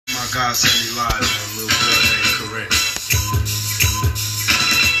God sent me live, man. Little girl named Corinne.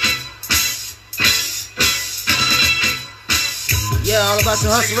 Yeah, all about the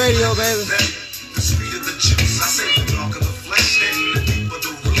hustle radio, baby. The sweet of the juice, I say the dark of the flesh, and the deeper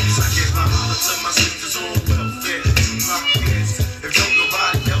the roots. I give my holler to my sisters on welfare. To my kids, if don't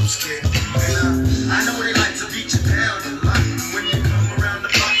nobody else care. And I know they like to beat you down a lot. When you come around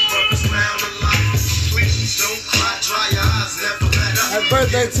the block, brothers round a lot. Please don't cry, dry your eyes, never let up. Happy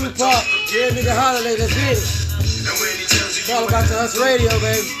birthday, Tupac. Yeah, nigga holiday, let's get it. And when he tells you, it's all about the hustle radio,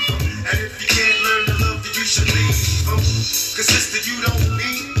 baby. And if you can't learn to love, then you should leave. Cause sister, you don't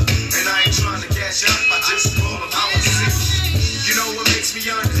need. And I ain't trying to cash out, I just call them how I see. You know what makes me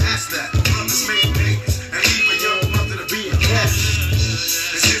unask that? Brothers make babies and leave a young mother to be a cat.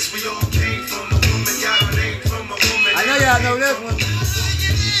 And since we all came from a woman, got our name from a woman. I know y'all know this one.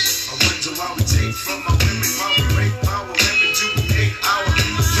 I wonder why we take from our women, why we rape our women, do we hate our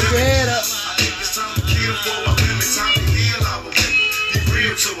women? Put your head up. I think it's time to kill for our women, time to heal our women, be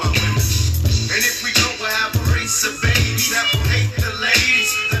real to our women. And if we don't, we'll have a race of babies that will hate the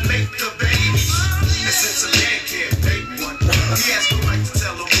ladies that make the babies. And since a man can't make one, he has the right to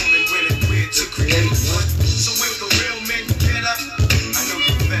tell a woman when and where to create one. So will the real men get up? I know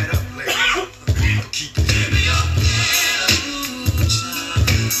you're fed up, ladies. Keep it head up.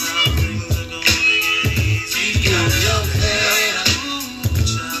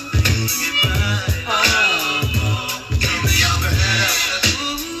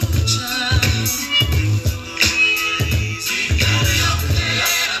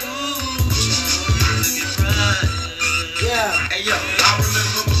 Hey yo, I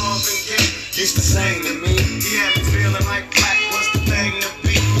remember Marvin Gaye used to sing to me. He had me feeling like black was the thing to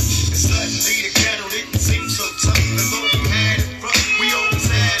be. And suddenly the ghetto didn't seem so tough. And though we had it rough, we always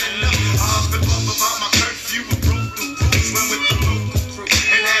had enough. I huffed and puffed about my curfew and broke the rules. Went with the local crew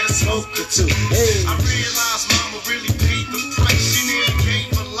and had a smoke or two. Hey. I realized mama really paid the price. She nearly gave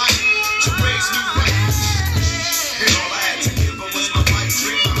her life to raise me right. And all I had to give her was my pipe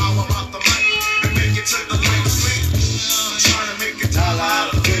dream of how I'm out the mic and make it to the light stream. Trying to make a dollar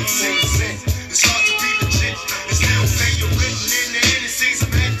out of 15 cents. It's hard to be legit and still pay your rent. In the end, it seems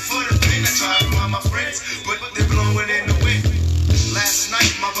I'm heading for the pen. I try to find my friends, but they're blowing in the wind. Last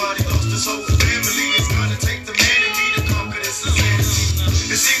night, my buddy lost his whole family. It's gonna take the man in me to conquer this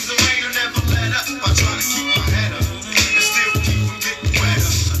insanity. It seems the rain will never let up. I try to keep my head up and still keep from getting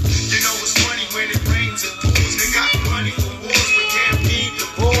wetter. You know it's funny when it rains and pours. They got money for wars, but can't feed the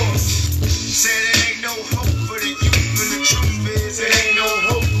poor. Said it ain't no hope for the youth, and the truth is it ain't no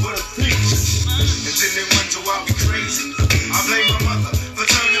hope for the future. And then they wonder why we crazy. I blame my mother for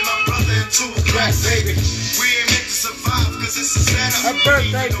turning my brother into a crack baby. We ain't meant to survive cause it's a setup. Happy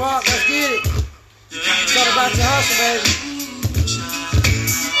birthday, Bob, let's get it. It's all about your hustle, baby.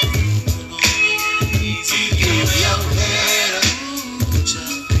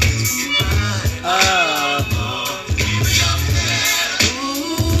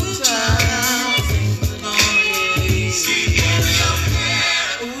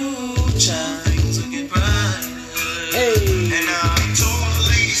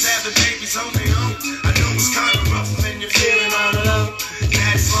 On their own. I know it's kind of rough and you're feeling all alone.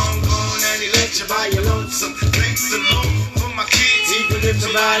 Daddy's long gone and he let you by your lonesome. Thank the Lord for my kids, even if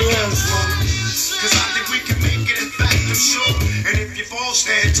nobody else won't. Cause I think we can make it, in fact I'm sure. And if you fall,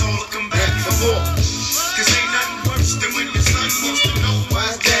 stand tall and come back for more. Cause ain't nothing worse than when your son wants to know why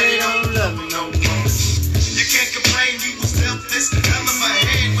his daddy don't love me no more. You can't complain, you was dealt this hell of a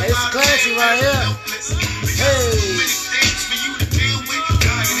hand without a man right here. Because too many things for you to deal with.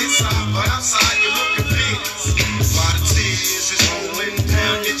 Dying inside, but outside you're looking fearless. While the tears is rolling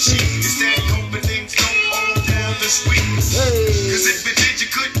down your cheek, you're steady hoping things don't all down this week. Cause if it did, you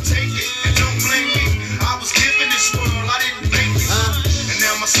couldn't take it. And don't blame me, I was given this world, I didn't make it. And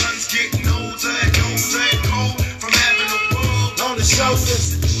now my son's getting older and older and cold from having the world on his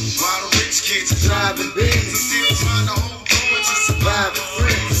shoulders. While the rich kids are driving bigs and still trying to hold on to survive with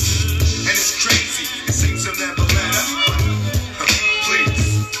friends. And it's crazy, it seems they'll never let up.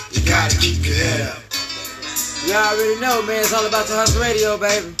 You gotta keep your head up. You already know, man. It's all about the hustle radio,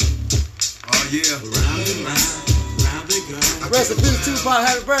 baby. Oh yeah. Round and round they go. Rest in peace, Tupac.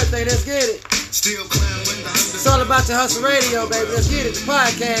 Happy birthday. Let's get it. Still playing with the It's all about the hustle radio, baby. Let's get it. The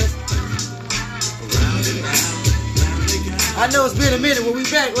podcast. Round and round they go. I know it's been a minute, but we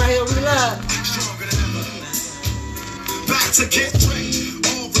back right here. We live. Stronger than ever. Back to get straight.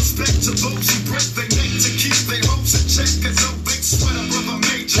 All respect to those who break their neck to keep their hopes in check. Cause no big sweater, brother,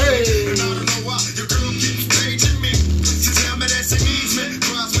 major. Hey. And I don't know why your girl keeps paging me. She tell me that she needs me.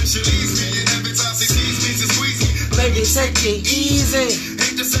 Cries when she leaves me. And every time she sees me, she squeeze me. Baby, take it easy.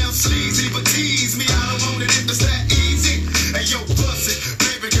 Hate to sound so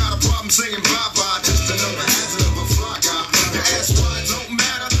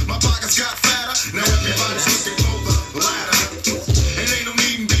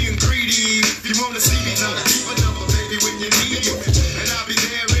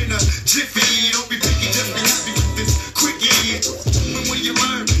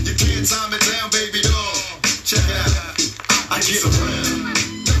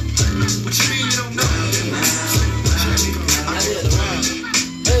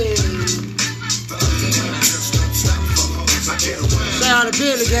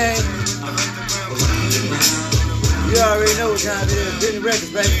gang. You already know what time it is. Bentley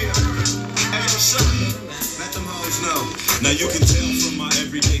Records, baby. Let them hoes know. Now you can tell from my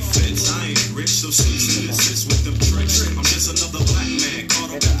everyday fits, I ain't rich, so cease and desist with them tricks. I'm just another black man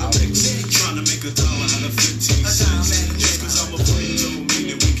caught up in the mix, trying to make $1 out of 15 cents. Just cause I'm afraid don't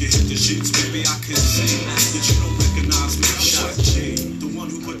mean that we can hit the shits. Baby, I can say that you don't recognize me. Shot J, the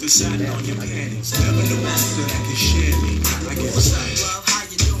one who put the satin on your panties. Never knew that I can share me. I get excited. How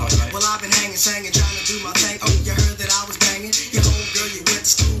you doing? Right. Well, I've been hanging, singing, trying to do my thing. Oh, you heard that I was banging? Your home girl you went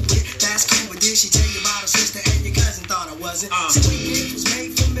to school with, that's cool. But did she tell you about her sister and your cousin thought I wasn't? See, weekend was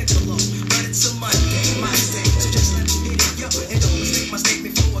made for Michelob, but it's a Monday, my day. So just let me hit it, yo. And don't mistake my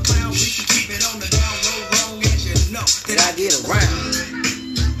statement for a clown. We can keep it on the down low, long as you know that I get around.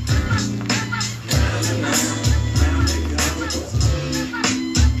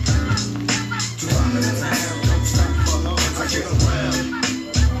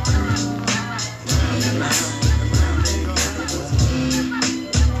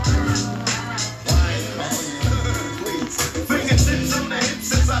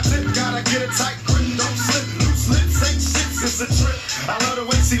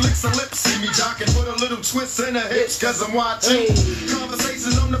 Twist in her hips, cause I'm watching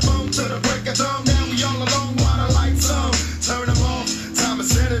conversations on the phone to the break of dawn. Now we all alone while the lights on. Turn them off, time to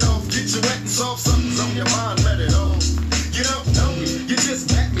set it off. Get you wet and soft, something's on your mind, let it off. You don't know me, you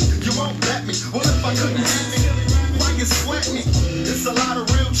just met me, you won't let me. Well, if I couldn't have me, why you sweat me? It's a lot of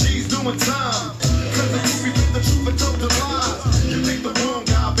real cheese doing time. Cause the movie with the truth and told the lie. You pick the wrong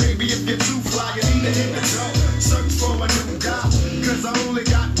guy, baby, if you're too fly, you need to hit the joint. Search for a new guy, cause I only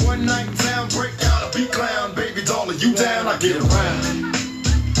got one night in town. Break out a beat clown, baby, dollar you down, I get around.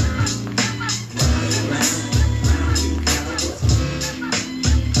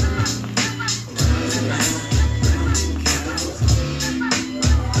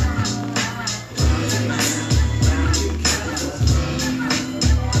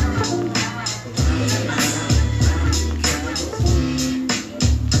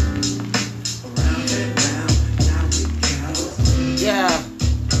 Yeah.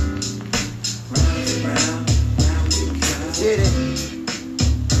 Get it.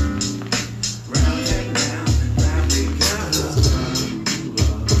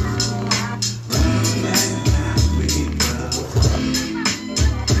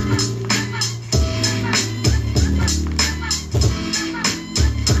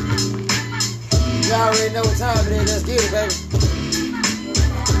 You already know what time it is. Let's get it, baby.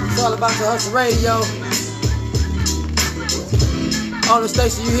 It's all about the hustle radio. On the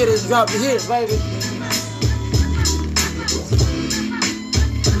station you hit it, drop the hit, baby.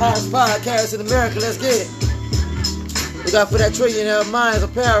 Hottest podcast in America, let's get it. We got for that Trillionaire Minds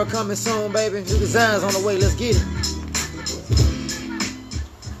apparel coming soon, baby. New designs on the way, let's get it.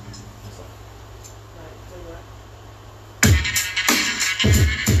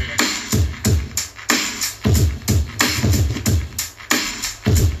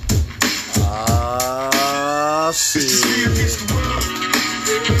 Shit.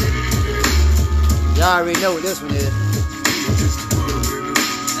 Y'all already know what this one is.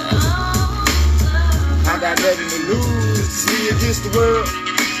 I got nothing to lose. It's me against the world.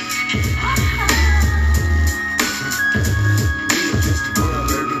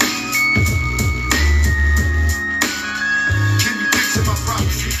 Can you picture my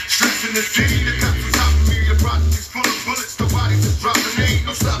prophecy? Stress in the city, the cops on top of me. The project is full of bullets, the bodies is dropping. They ain't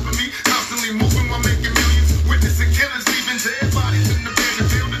no stopping me. Constantly moving while making millions. Witnessing killers, leaving dead bodies in the bed. The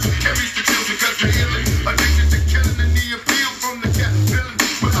building carries the children cause they're ill. Addicted to killing and the appeal from the cat villain.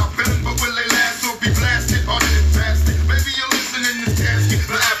 Without feeling, but will they last or be blasted? Harder than fasting. Maybe you're listening in this casket.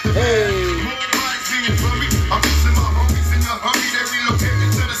 The aftermath. More bodies being buried. I'm missing my homies in a hurry. They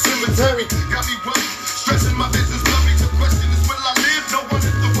relocating to the cemetery. Got me worried. Stressing my business blurry. The question is, will I live? No one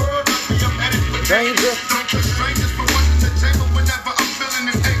in the world knows me. I'm headed for danger. Don't trust strangers for one in the chamber. Whenever I'm feeling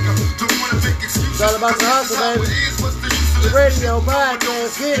this anger. Don't wanna make excuses. It's all about the hustle, baby. The radio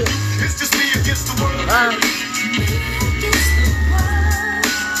podcast, get it. It's just me against the world.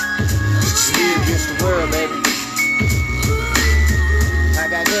 It's just me against the world, baby. I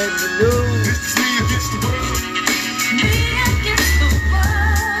got nothing to lose. It's just me against the world.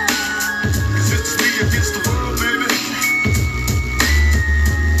 It's just me against the world, baby. Me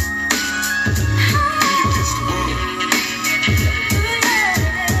against the world.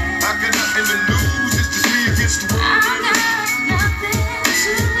 I got nothing to lose. It's just me against the world, baby.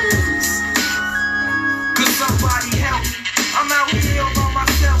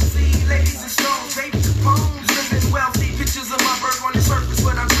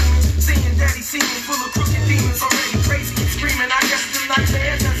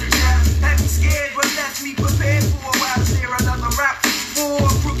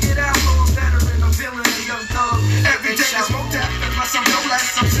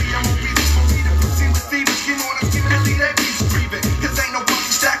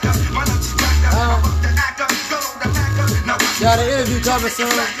 got an interview coming soon.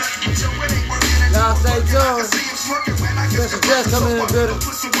 Y'all stay tuned. Special guest coming in the building.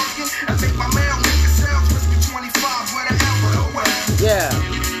 Yeah.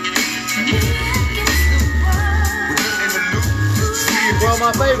 One of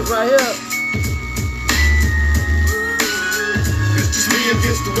my favorites right here. It's just me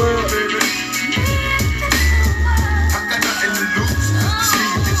against the world, baby. I got nothing to lose. It's me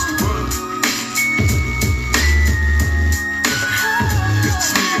against the world. It's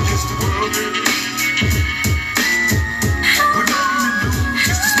just me against the world, baby. But nothing to lose.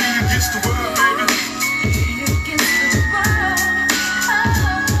 It's just me against the world, baby.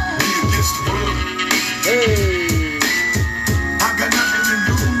 Me against the world. Hey. I got nothing to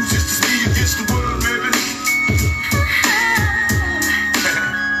lose. It's just me against the world, baby.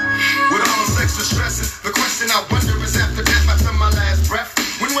 With all those extra stresses, the question I wonder is after death, after my last breath,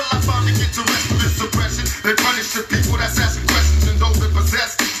 when will I finally get to rest from this suppression? They punish the people that's asking questions and those that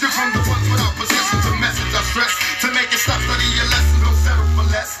possess. Still from the ones without possession, the message I stress. To make it stop, study your lesson, don't settle for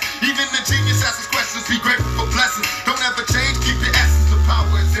less. Even the genius asks questions, be grateful for blessings. Don't ever change, keep your essence. The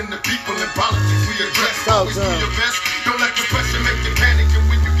power is in the people and politics we address. Always do your best, don't let the pressure make you panic. And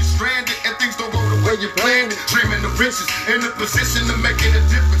when you get stranded and things don't go the way you planned, dreaming of riches in the position of making a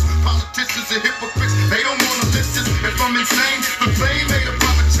difference. Politicians and hypocrites, they don't want to listen. If I'm insane, the plane made a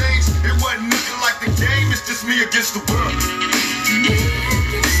proper change. It wasn't nothing like the game, it's just me against the world.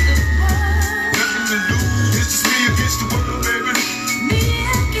 Nothing to lose, it's just me against the world, baby.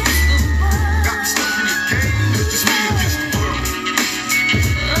 Got me stuck in the game, it's just me against the world.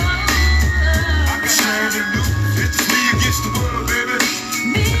 I can stand and lose, it's just me against the world, baby.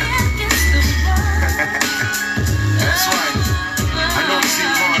 That's right. I know it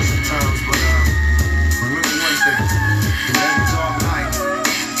seems hard sometimes, but remember one thing. In every dark night,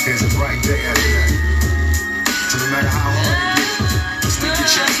 there's a bright day after that. So no matter how hard it gets, just stick your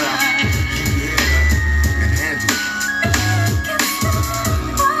chest out, keep your head up, and handle it.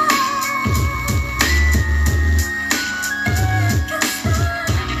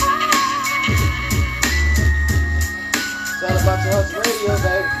 It's all about your hustle radio,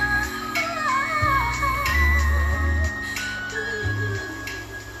 baby.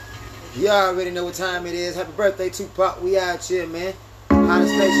 You already know what time it is. Happy birthday, Tupac. We out here, man.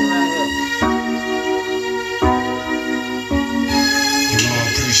 Hottest station right here. You all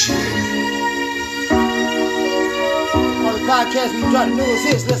appreciate it. On the podcast, we drop the newest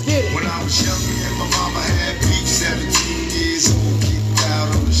hits. Let's get it. When I was young, me and my mama had beef, 17 years old, kicked out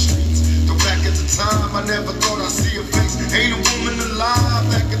on the streets. Though back at the time, I never thought I'd see her face. Ain't a woman alive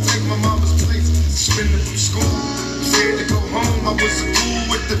that could take my mama's place. Suspended from school, scared to go home. I was a fool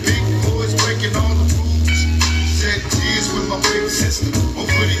with the big boys breaking all the rules. Shed tears with my big sister.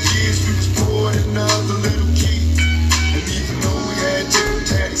 Over the years, we was poor than other little kids. And even though we had different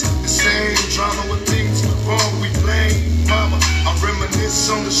daddies, the same drama when things went wrong, we blame mama. I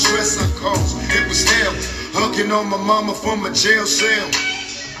reminisce on the stress I caused. It was hell, hugging on my mama from a jail cell.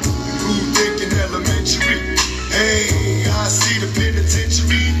 Who thinking elementary? Hey, I see the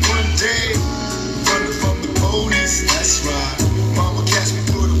penitentiary one day. Running from the police, that's right. Mama catch me,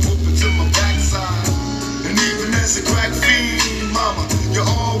 put a whooping to my backside. And even as a crack fiend, mama, you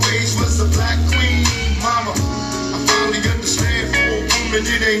always was a black queen, mama. I finally understand for a woman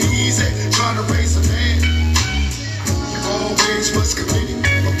it ain't easy trying to raise a man. You always was committed,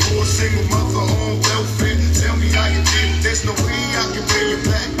 a poor single mother on welfare. Tell me how you did it, there's no way I can pay you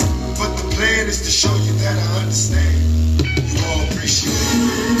back. But the plan is to show you that I understand. You all appreciate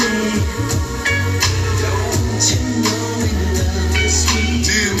it.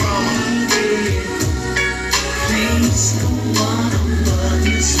 Dear mama, Please, no one but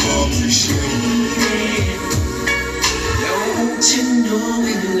you all appreciate it. Don't you know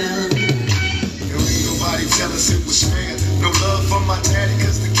we love you? There ain't nobody tell us it was fair. No love for my daddy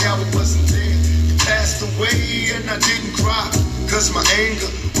cause the coward wasn't there. He passed away and I didn't cry cause my anger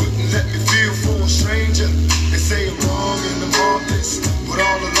wouldn't let me feel for a stranger. They say I'm wrong and I'm heartless, but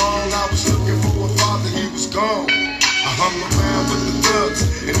all along I was looking for a father, he was gone. I hung around with the thugs,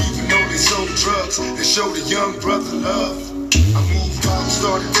 and even though they sold drugs, they showed a young brother love. I moved out,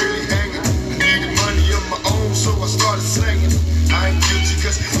 started really hanging. I needed money of my own, so I started slanging. I ain't guilty,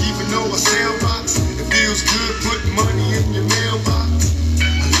 cause even though I sell rocks, it feels good putting money in your mailbox.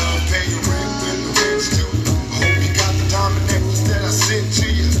 I love paying rent when the rent's due. I hope you got the diamond necklace that I sent to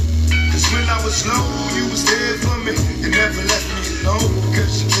you. Cause when I was low, you was there for me. You never left me alone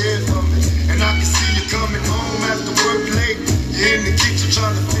because you cared for me. And I can see you coming home after work late. You're in the kitchen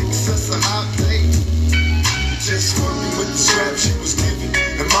trying to fix us a hot plate. Just working with the scraps she was giving.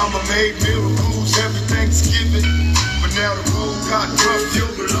 And mama made miracles every Thanksgiving. But now the road got rough,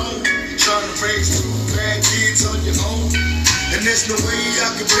 you're alone. Trying to raise 2 bad kids on your own. And there's no way I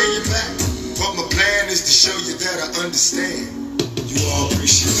can pay you back. But my plan is to show you that I understand. You all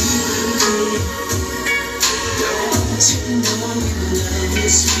appreciate it. Don't you know love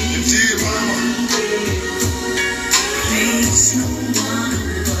is sweet? And dear mama, There's no one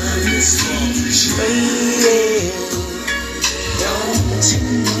but it's you all appreciate it. Baby. Don't you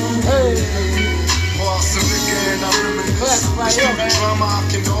know Hey. Awesome again, I reminisce. Right here, man. Drama, I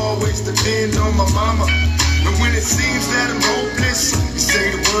can always depend on my mama. But when it seems that I'm hopeless, you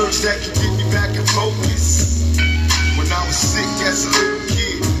say the words that can get me back in focus. When I was sick as a little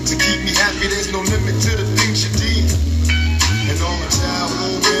kid, to keep me happy, there's no limit to the things you did. And all my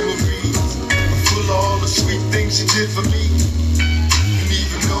childhood memories are full of all the sweet things you did for me. And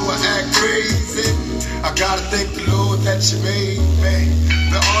even though I act crazy, I gotta thank the Lord that you made me.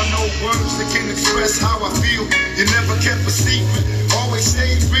 There are no words that can express how I feel. You never kept a secret, always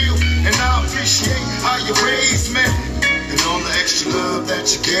stayed real. And I appreciate how you raised me, and all the extra love that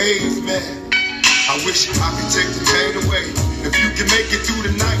you gave me. I wish I could take the pain away. If you can make it through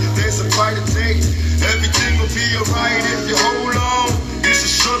the night, there's a brighter day. Everything will be alright if you hold on. It's a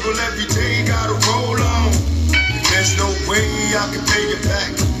struggle every day, gotta roll on. And there's no way I can pay you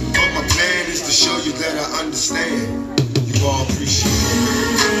back, but my plan is to show you that I understand. You all appreciate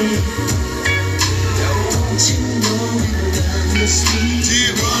it. Don't you know love is sweet?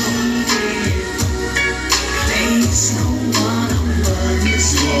 Dear mama, There's no one but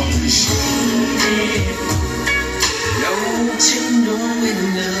it's you all sweet. appreciate it. Don't you know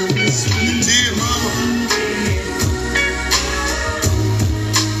love is sweet? Dear mama,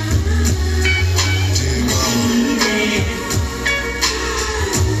 dear mama,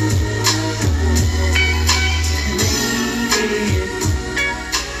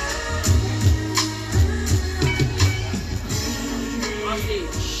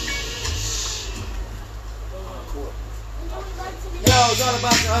 Yo, it's all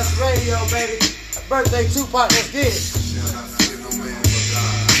about the Us Radio, baby. Birthday Tupac, let's get it.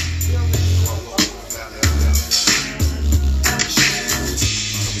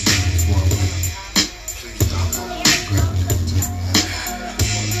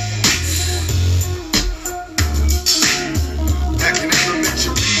 back in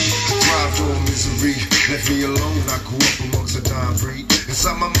elementary, thrived on misery. Left me alone, I grew up amongst a dying breed.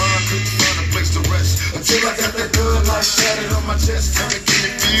 Inside my mind, couldn't find a place to rest until I got that good life shattered on my chest. Tell me, can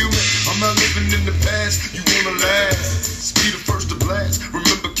you feel me? I'm not living in the past, you wanna last. Be the first to blast.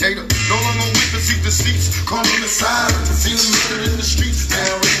 Remember KTOWN, no longer with the seat the seats. Call on the silence, see them murdered in the streets.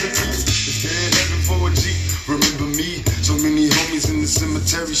 Now rest in peace, it's dead heaven for a G. Remember me, so many homies in the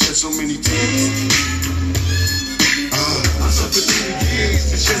cemetery shed so many tears. I suffered through the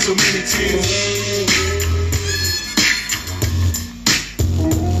years and shed so many tears.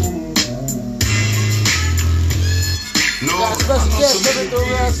 Got a special guest coming through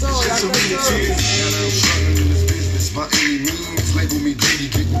real soon. Y'all So many take tears. care. I'm struggling in this business by any means. Label me greedy,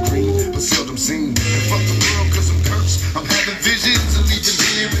 getting green, but seldom seen. And fuck the world, cause I'm cursed. I'm having visions of leaving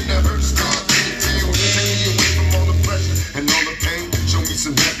here in the hurt. Start getting feel. Take me away from all the pressure and all the pain. Show me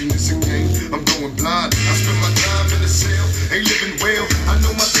some happiness and gain. I'm going blind. I spend my time in the cell. Ain't living well. I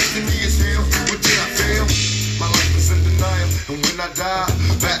know my destiny is hell. What did I fail? My life is in denial. And when I die,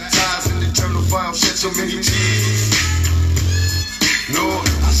 baptized in eternal fire, shed so many tears. Lord,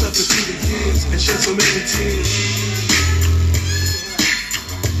 I suffered through the years and shed so many tears.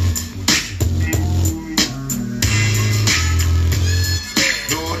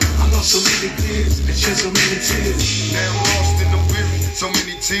 Lord, I lost so many years and shed so many tears. Now I'm lost in the weary, so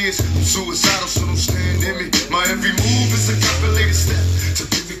many tears. I'm suicidal, so don't stand in me. My every move is a calculated step to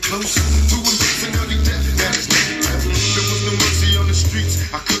get me closer to embracing early death. Now there's nothing left. There was no mercy on the streets.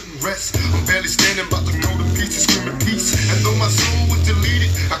 I couldn't rest. I'm barely standing, about to go to pieces, screaming peace. And though my soul was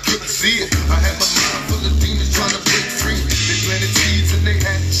deleted, I couldn't see it. I had my mind full of demons trying to break free. They planted seeds and they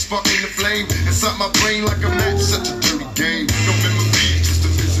had sparking the flame inside my brain like a match. Such a dirty game. No memory, just a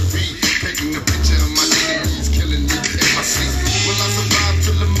misery. Painting a picture of my enemies killing me in my sleep. Will I survive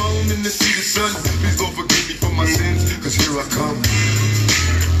till the morning to see the sun? Please Lord forgive me for my sins, cause here I come.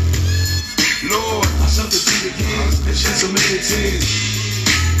 Lord, I suffered through the years and shed so many tears.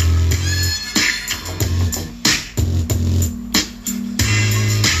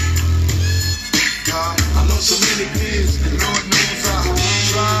 God, I lost so many years, and Lord knows I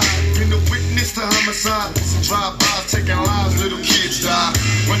tried. Been a witness to homicides, drive-bys, taking lives, little kids die.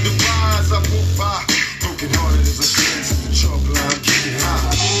 Wonder why as I walk by, broken hearted as I glance at the chalk line, getting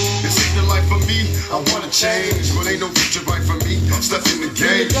high. This ain't the life for me, I wanna change, but ain't no future right for me. Stuck in the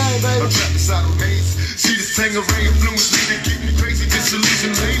game. I'm trapped inside a maze. See this Tangeray influence me to get me crazy.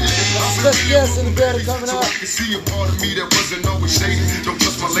 Disillusion lately. Special guest in the building coming So up. I can see a part of me that wasn't always shady. Don't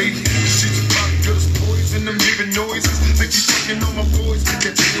trust my lady. She's a product of this poison. Them giving noises. Think you fucking on my boys.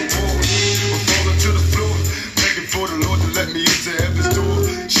 Can't take the war. I'm falling to the floor. Begging for the Lord to let me into heaven's door.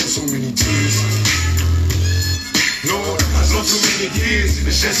 Shed so many tears. Lord, I lost so many years and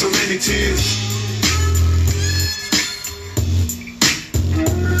shed so many tears.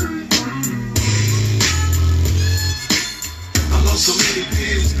 I lost so many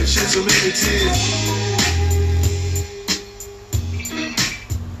years and shed so many tears.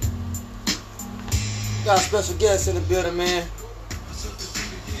 Got a special guest in the building, man.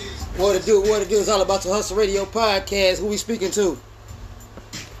 What to do? What to do? It's all about the Hustle Radio podcast. Who we speaking to?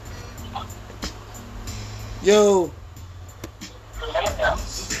 Yo.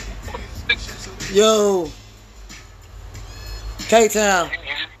 Yo. KTOWN.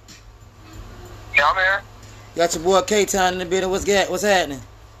 Yeah, I'm here. Got your boy KTOWN in the building. What's happening?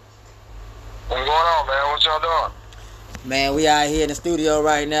 What's going on, man? What y'all doing? Man, we out here in the studio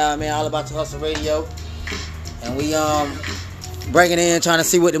right now, man. All about the Hustle Radio. And we breaking in, trying to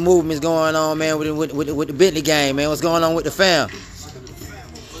see what the movement's going on, man, with the Bentley game, man. What's going on with the fam?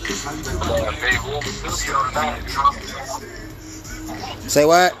 Say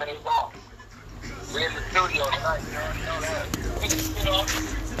what? We in the studio tonight, man.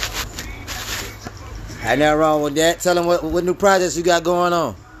 Ain't nothing wrong with that. Tell them what new projects you got going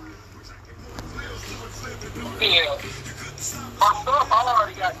on. Yeah. My stuff, I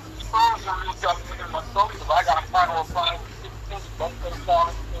already got songs on this stuff in my stuff, because I got a final reply. Both of the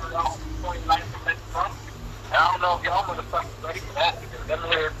songs, 29th of next month. And I don't know if y'all motherfuckers ready for that, because them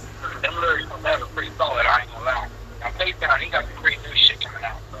lyrics from that are pretty solid, I ain't gonna lie. Now, KTOWN, he got some pretty new shit coming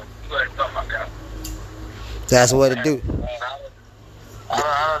out, so you go ahead and talk about that. That's what to do. I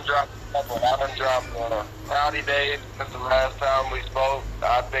done dropped Cloudy Days since the last time we spoke.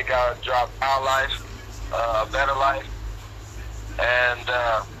 I think I dropped Our Life, A Better Life, and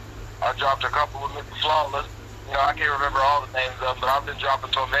I dropped a couple with Mr. Flawless. You know, I can't remember all the names of them, but I've been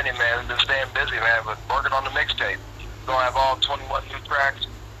dropping so many, man. I've been staying busy, man, but working on the mixtape. Gonna have all 21 new tracks.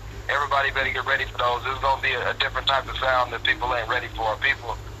 Everybody better get ready for those. This is gonna be a different type of sound that people ain't ready for.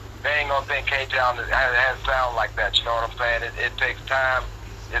 People, they ain't gonna think KTOWN has sound like that, you know what I'm saying? It takes time.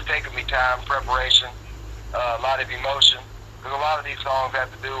 It's taking me time, preparation, a lot of emotion. Because a lot of these songs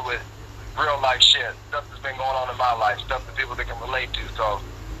have to do with real life shit, stuff that's been going on in my life, stuff that people that can relate to. So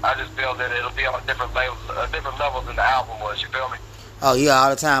I just feel that it'll be on a different level than the album was, you feel me? Oh yeah, all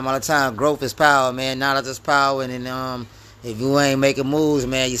the time. Growth is power, man. Knowledge is power, and then if you ain't making moves,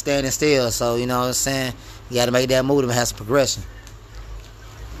 man, you standing still. So you know what I'm saying? You got to make that move and have some progression.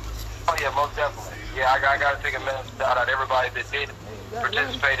 Oh yeah, most definitely. Yeah, I got to take a minute to shout out everybody that did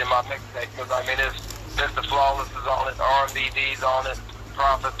participate in my mixtape, because I mean, it's Mr. Flawless is on it, R&BD's on it,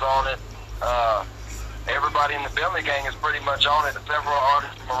 Prophet's on it. Everybody in the Bentley gang is pretty much on it. Several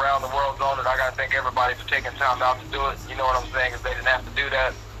artists from around the world's on it. I got to thank everybody for taking time out to do it. You know what I'm saying? Because they didn't have to do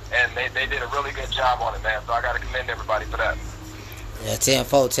that, and they did a really good job on it, man. So I got to commend everybody for that. Yeah,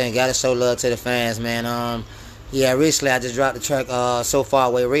 10-4-10. Got to show love to the fans, man. Yeah, recently I just dropped the track "So Far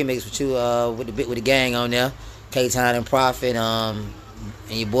Away" remix with you with the gang on there, KTOWN and Prophet, and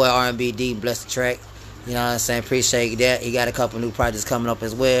your boy R&BD. Bless the track. You know what I'm saying? Appreciate that. He got a couple new projects coming up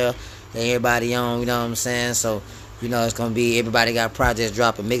as well. That everybody on, you know what I'm saying? So, you know, it's gonna be everybody got projects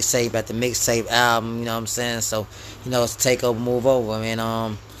dropping, mixtape after mixtape, album. You know what I'm saying? So, you know, it's a take over, move over. I mean,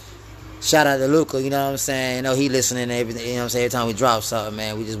 shout out to Luca. You know what I'm saying? You know he listening to everything. You know what I'm saying? Every time we drop something,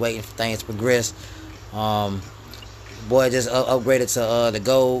 man, we just waiting for things to progress. Boy just upgraded to the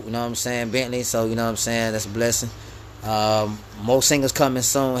gold, you know what I'm saying, Bentley, so you know what I'm saying, that's a blessing. More singles coming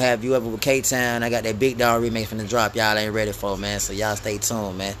soon. Have you ever with KTOWN? I got that Big Dog remix from the drop y'all ain't ready for, man, so y'all stay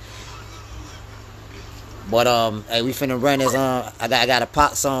tuned, man. But hey, we finna run this I got a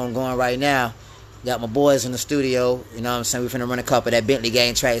pop song going right now. Got my boys in the studio, you know what I'm saying. We finna run a couple of that Bentley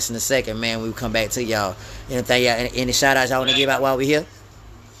gang tracks in a second, man. We come back to y'all. Anything y'all, any shout outs y'all wanna give out while we here?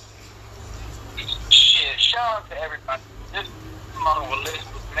 Shout out to everybody. This among the list,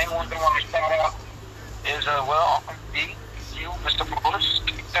 the main one that I want to shout out is you, Mr. Flawless,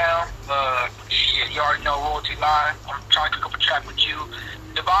 KTOWN. Shit, you already know Royalty Line. I'm trying to cook up a track with you.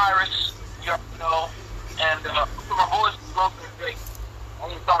 The Virus, you already know. And my boys love the great. I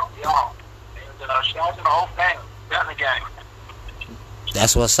want to talk to y'all. And shout out to the whole family, Bentley gang.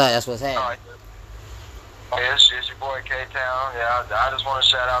 That's what's up. That's what's happening. Oh, yeah, it's your boy KTOWN. Yeah, I just want to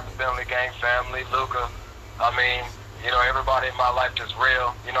shout out the Bentley gang family, Luca. I mean, you know, everybody in my life is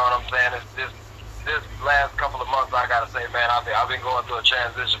real. You know what I'm saying? It's this last couple of months, I gotta say, man, I've been going through a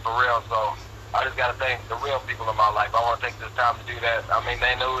transition for real. So I just gotta thank the real people in my life. I want to take this time to do that. I mean,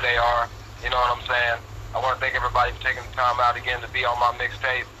 they know who they are. You know what I'm saying? I want to thank everybody for taking the time out again to be on my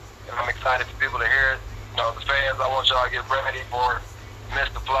mixtape. And I'm excited for people to hear it. You know, the fans, I want y'all to get ready for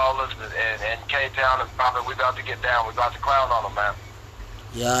Mr. Flawless and KTOWN and Prophet. We about to get down. We about to clown on them, man.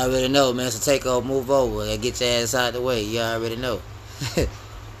 You already know, man. So take over, move over, and get your ass out the way. You already know.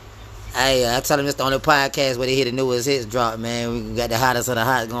 I tell them it's on the podcast where they hear the newest hits drop, man. We got the hottest of the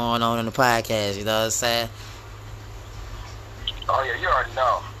hot going on the podcast. You know what I'm saying? Oh yeah, you already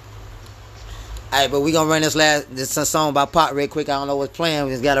know. Alright, but we gonna run this song by Pop real quick. I don't know what's playing.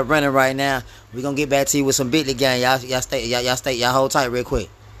 We just got it running right now. We gonna get back to you with some Bentley gang. Y'all hold tight real quick.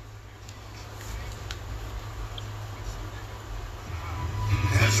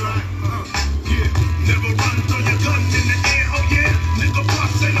 That's right. Yeah. Never run, throw your gun in the air. Oh yeah. Nigga,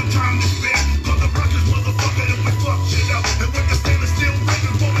 boss ain't no time to spare. Cause the ruckus motherfucker if we fuck shit up. And with the stainless steel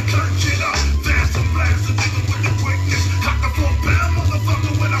waiting for me turn shit up. Fast and blast a nigga with the quickness. Cock a 4-pound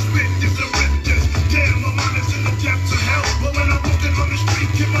motherfucker when I spit this and rip this. Damn, my mind is in the depths of hell. But when I'm walking on the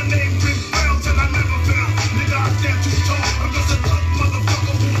street, get my name ring bells and I never fail. Nigga, I stand too tall. I'm just a tough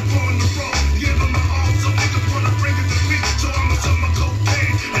motherfucker who was born to roll. Give him my all so niggas wanna bring it to me. So I'ma sell my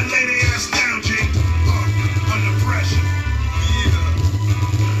cocaine and lay their ass down, G. Under pressure. Yeah.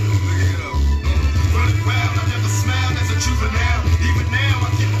 Look it up. Running wild, I never smiled as a juvenile. Even now,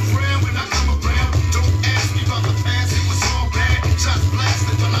 I keep a friend when I come around. Don't ask me about the past, it was all bad. Shots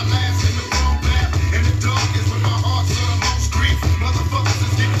blasted when I last in the wrong path. In the dark is when my heart saw the most grief. Motherfuckers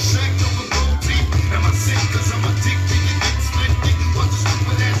is getting shanked over gold teeth. Am I sick? Cause I'm addicted to getting slippy. What the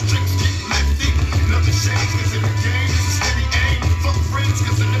stupid ass tricks get lifted. Nothing changed cause in the game it's a steady aim. Fuck friends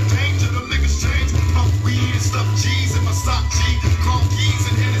cause in the danger them niggas change. Smoke weed and stuff G's in my sock G. Call keys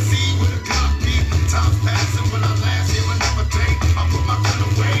and Hennessy with a copy. Time's passing when I last hear another day. I put my gun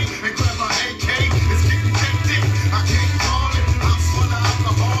away and grab my AK. It's getting hectic. I can't call it. I'm full of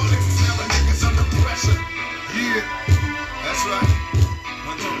alcoholics. Never niggas under pressure. Yeah, that's right.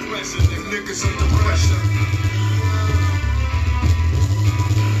 Under pressure, niggas under pressure.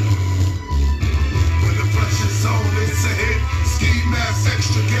 When the pressure's on, it's a hit. Ski mask,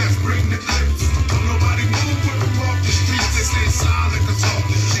 extra gas, bring the clips. Don't nobody move when we walk the streets. They stay silent cause off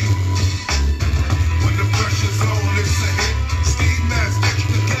the sheet. When the pressure's on, it's a hit. Ski mask,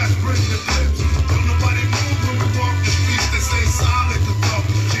 extra gas, bring the clips. Don't nobody move when we walk the streets. They stay silent cause off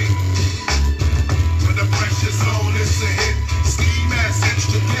the sheet. When the pressure's on, it's a hit. Ski mask,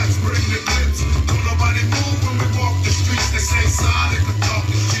 extra gas, bring the clips. Don't nobody move when we walk the streets. They stay silent cause off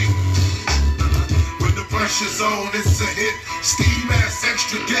the sheet. When the pressure's on, it's a hit. Ski mask,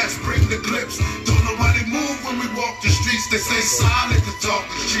 extra gas, bring the clips. Don't nobody move when we walk the streets. They say silent to talk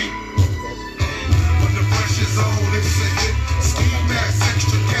the sheep. When the pressure's on, it's a hit. Ski mask,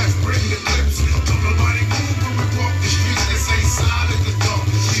 extra gas, bring the clips. Don't nobody move when we walk the streets. They say silent to talk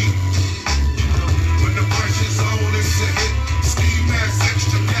the sheep. When the pressure's on, it's a hit. Ski mask,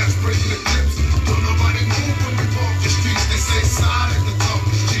 extra gas, bring the clips. Don't nobody move when we walk the streets. They say silent to talk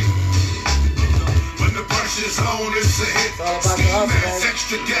the sheep. When the pressure's on, it's a hit. Ski mask,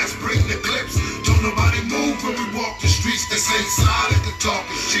 extra gas, bring the clips. Don't nobody move when we walk the streets. They say silent to talk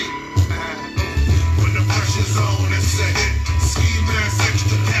the sheep. When the pressure's on, it's a hit. Ski mask,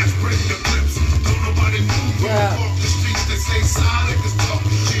 extra gas, bring the clips. Don't nobody move when we walk the streets. They say silent to talk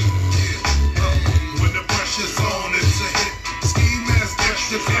the sheep. When the pressure's on, it's a hit. Ski mask,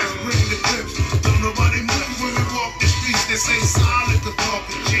 extra gas, bring the clips. Don't nobody move when we walk the streets. They say silent to talk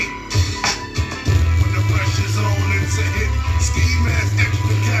the sheep. When the pressure's on, it's a hit. Ski mask,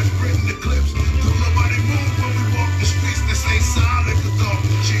 extra gas, bring the clips. Don't nobody move when we walk the streets. They say silent to talk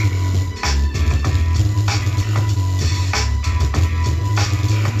the sheep.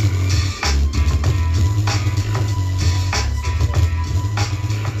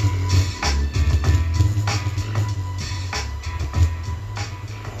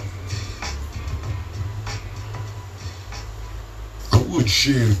 I would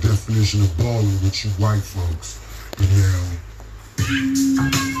share the definition of baller with you white folks, but now,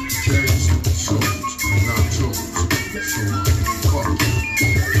 J's, souls, and not toes, so fuck it.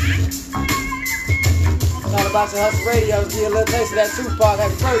 It's all about the Hustle Radio. Give you a little taste of that Tupac.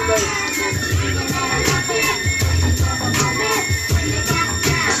 Happy birthday.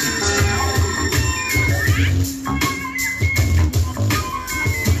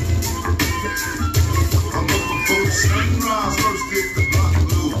 I'm looking for the sunrise. First hit the block, a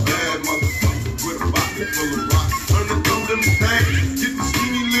little bad motherfucker with a pocket full of rock. Turn the throw them things, get the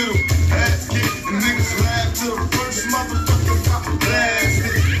skinny little ass kick, and niggas laugh till the first motherfucker got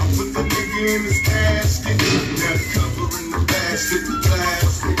blasted. I put the nigga in his ass.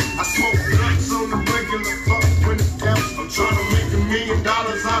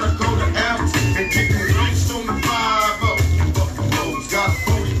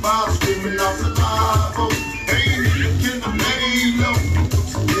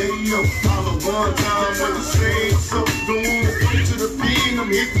 I'm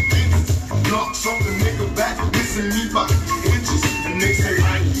hitting fences. Knocks on the nigga back, missing me by inches. And they say,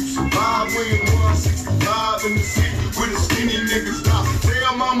 how you survive weighing 165 in the city where the skinny niggas die?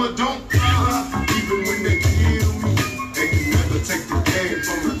 Tell mama don't cry, even when they kill me. They can never take the game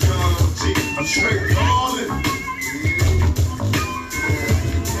from a young G. I'm straight ballin'.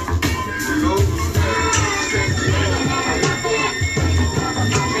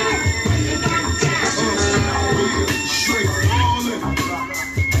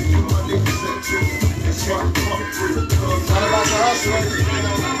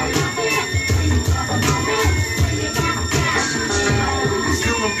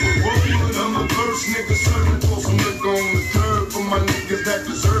 I'm the first nigga serving for some liquor on the curb for my niggas that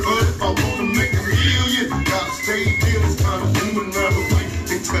deserve it. If I wanna make a million, gotta stay here. It's kinda booming round the way.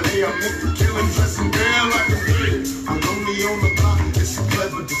 Think today I make the killing, dressing down like a bird. But only on the block, it's a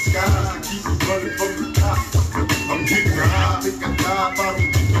clever disguise to keep me running from the cops. I'm getting high, think I die if I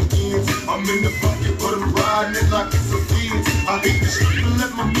don't get no ends. I'm in the bucket, but I'm riding it like it's a Benz. I hate the shit and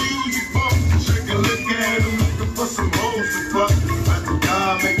let my music bump. Take a look at them, looking for some hoes to fuck. Like the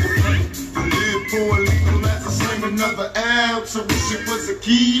guy making money, to live for a legal as to sling another ounce. I wish it was a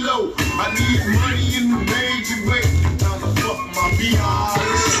kilo. I need money in a major way. Time to fuck my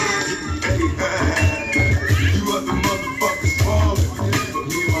B.I.S. You other motherfuckers ballin', but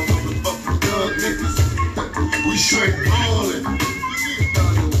me and my motherfucking thug niggas, we straight ballin'.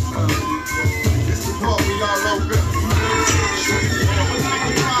 It's the part we all over. Straight ballin',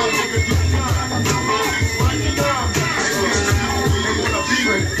 nigga, do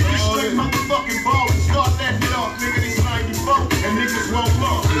straight motherfucking ballin'. Start that shit off, nigga. This 94 and niggas won't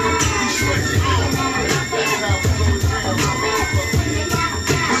love. We straight ballin'. That's how we go down.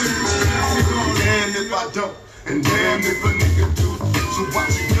 Damn if I don't, and damn if a nigga do. So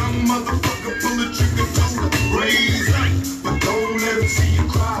watch a young motherfucker pull a trigger, just to raise up. But don't let him see you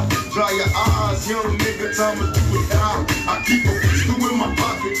cry. Dry your eyes, young nigga, time to do it now. I keep a pistol in my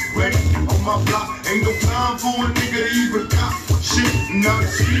pocket, ready on my block. Ain't no time for a nigga to even cop shit. Now I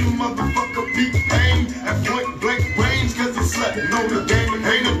see a motherfucker beat pain at point blank range, cause he slept on the game and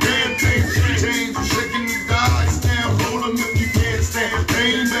ain't a damn thing changed. You shaking the dice, stand, roll him if you can't stand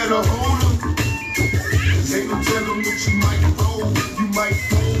pain, better hold him. Cause ain't no telling what you might roll. You might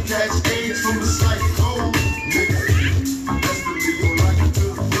fold cascades from the slight cold. Nigga, that's the legal life to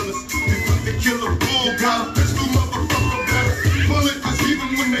the fullest. You put the killer bull, got a pistol, motherfucker, better bullet. Cause even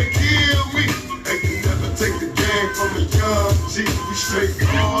when they kill me, they can never take the game from a young G. We straight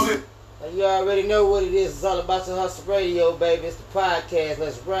ballin'. You already know what it is. It's all about the Hustle Radio, baby. It's the podcast.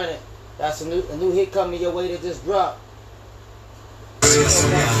 Let's run it. That's a new hit coming your way that just dropped. I'm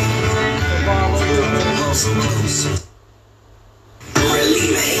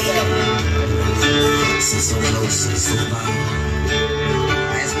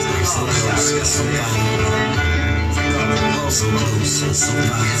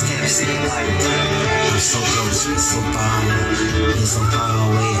so close, so far. You're so far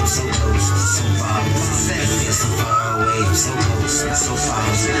away, I'm so close, so far. You're so far away, I'm so close, so far.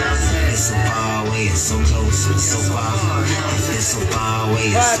 You're so far away, I'm so close, so far. You're so far away,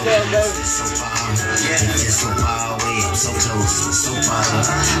 I'm so close, so far. You're so far away, I'm so close, so far.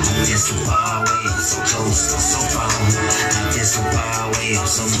 You're so far away, I'm so close, so far. You're so far away, I'm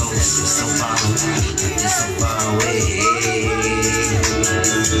so close, so far. You're so far away.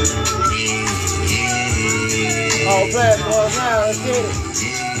 Oh, bad boys, now let's get it.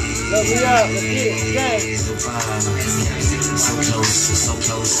 Let's be up, let's get it. Gang. So close, so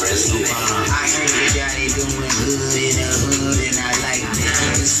far. I heard the daddy doing good in the hood, and I like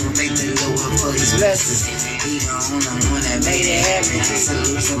that. So thank the Lord for his blessings. He the only one that made it happen.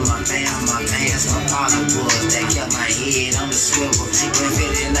 Salute to my fam, my fans, my partner boys that kept my head on the swivel. Been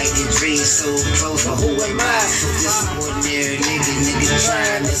feeling like the dream so close, but who am I? Just an ordinary nigga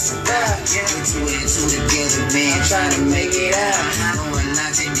trying to survive. Put two and two together, man, trying to make it out. Going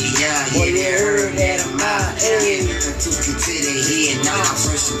out to the yard, boy, they heard that I'm out. Hey, I took it to the head, now my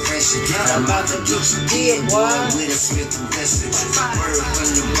first impression. I'm about to get you dead, boy, with a Smith and Wesson. Word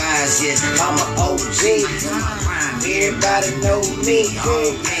from the rise, yeah, I'm an OG. Everybody know me,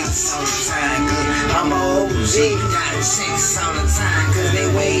 all makes all the time, cause I'm an OG. Got chicks all the time, cause they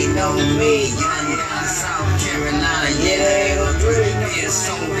waiting on me. Young down South Carolina, yeah, they ain't no dream. Yeah,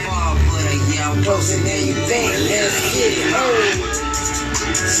 so far, but yeah, I'm closer than you think. Let's get it,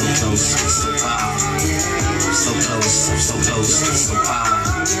 so close, so far. So close, so close, so far.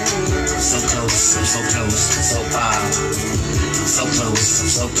 So close, so close, so far. So close,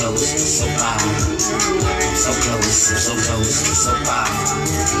 so close, so far. So close, so close, so far.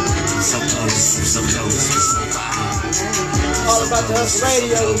 So close, so close, so far. All about the hustle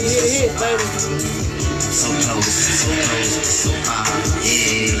radio. We hear the hits, baby. So close, so far.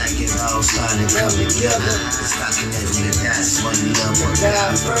 Yeah, like it all started coming together. It's talking as the dots, one love, one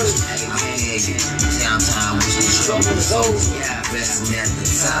God first. I hear you. Downtown was the struggle was over. Yeah, resting at the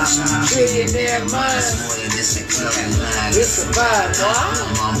top. Trillionaire mind. More than this a club and line. It's a vibe, boy.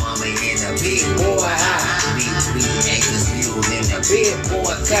 My mama in a big boy high. We acres viewed in a Big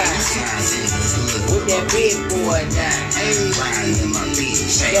boy guy. skies in the hood. With that big boy guy. Everybody in my beat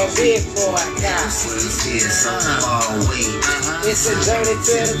shape. Your big boy guy. It's far away. It's a journey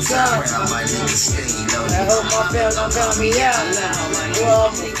to the top. My niggas stay low. I hope my fans don't call me out now.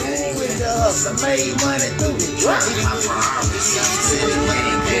 Well, I'm cool with the hustle. I made money through the drop. My Ferrari,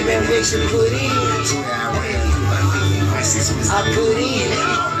 Maybe we should put in. I put in.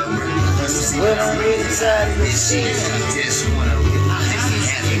 When I'm really inside the machine. Just wanna make you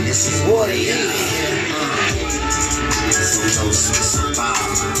happy. This is What it is. so close, so far.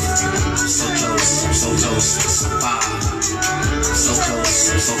 So close, so close, so far. So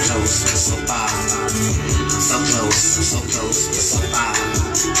close, so close, so far. So close, so close, so far.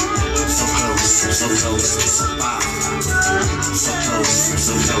 So close, so close, so far. So close,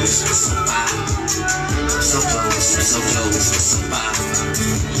 so close, so far. So close, so close, so far.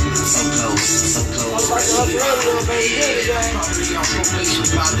 So close, so close, so far. Probably on probation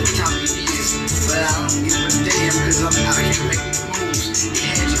by the time it is. But I don't give a damn, cause I'm out here making moves. You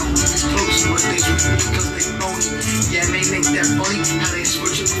had your homies close, but they switch because they phony. Yeah, they make that funny, how they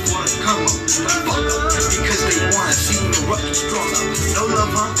switch it before they come up. But fuck up, because they wanna see me erupt strong up. No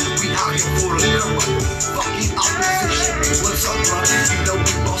love, huh? We out here for the come up. Fucking opposition, what's up, bro? You know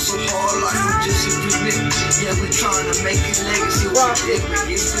we ball so hard like we just a few niggas. Yeah, we trying to make a legacy.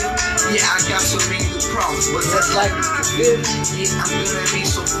 Yeah, I got so many problems, but that's like yeah, I'm gonna be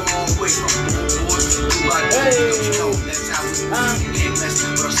so far away from the boys. Don't you know that's how we you can't mess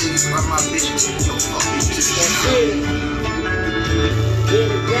with us. See by my bitches. Yo, fuck me, just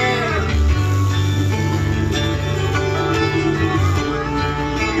Get it down.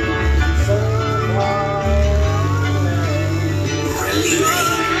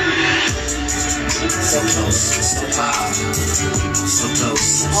 So close, so far. So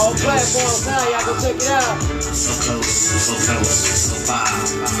close. All platforms now, y'all can check it out. So close, so close, so far.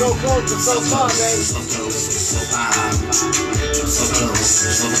 So close to so far, baby. So close, so far. So close,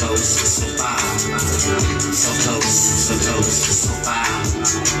 so close, so far. So close, so close, so far.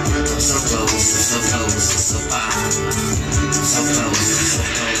 So close, so close, so far. So close, so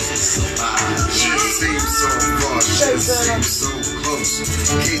close, so far. Shit seems so far, shit seems so close.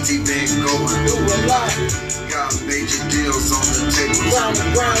 KT been going Do a lot. got major deals on the table. Trying to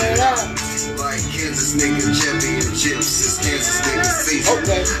grind it out. Like Kansas nigga championships, it's Kansas nigga season.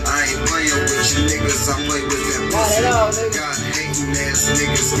 Okay. I ain't playing with you niggas, I play with them Not at all, nigga. God hating ass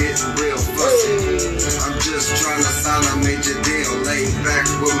niggas getting real fussy. I'm just trying to sign a major deal, lay back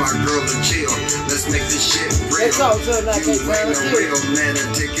with my girl and chill. Let's make this shit real. Let's talk to her now, You KTOWN. ain't a Let's get real it. man to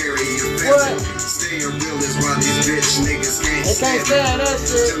take care of your What? family. Staying real is why these bitch niggas can't They can't stand that To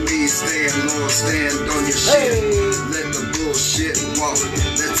shit. me, staying low, stand on your shit. Hey. Let the bullshit walk.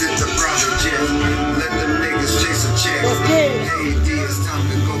 Let's hit the private jet. Let them niggas chase a check. Let's get it. AD, it's time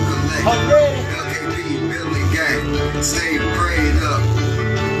to go collect. I'm ready. LKP, Billy Gang, stay prayed up.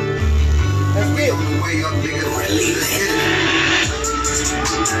 Let's We get on it. the way up, nigga. Let's hit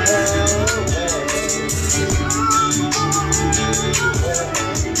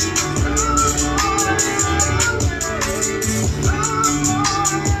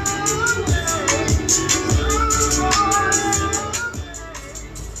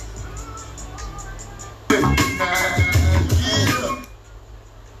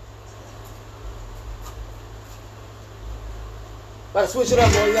About to switch it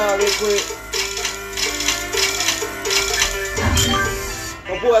up on y'all real quick.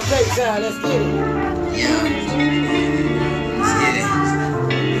 My boy KTOWN, let's get it. Yeah. Let's get it.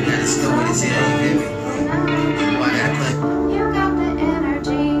 You gotta start with his head, you feel me? Boy, I gotta play. You got the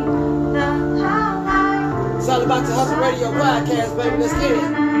energy, the highlight. It's all about the Hustle Radio podcast, baby. Let's get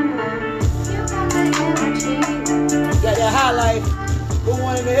it. You got the energy. Got that highlight. Put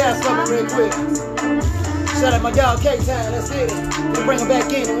one in the air, something real quick. Shout out my dog KTOWN, let's get it. We'll bring him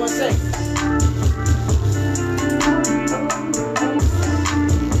back in 1 second.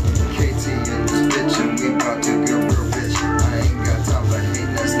 KT in this bitch and we about to get real rich. I ain't got time for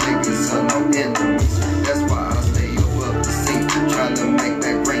hating ass niggas or no enemies. That's why I stay above the scene, trying to make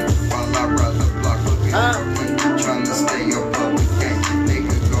that rain while I ride the block looking at the plane, trying to stay above the game.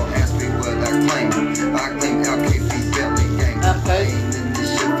 Nigga gon' ask me what I claim. I claim LKP Bentley gang. I ain't in this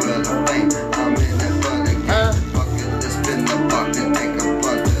shit for the fame. I'm in it for the game. Fucking let's spin the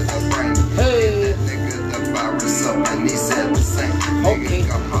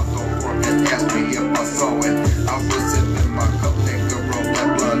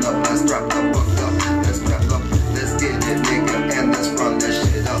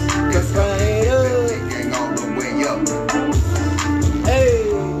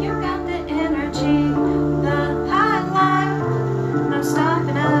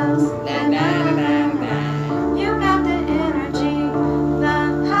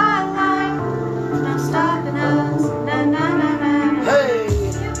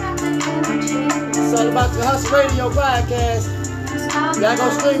Hustle Radio podcast. Y'all go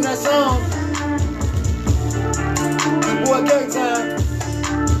stream that song. Boy, KTOWN.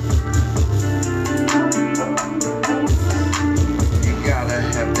 You gotta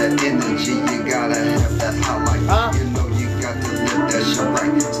have that energy, you gotta have that highlight. You know you got to live that shit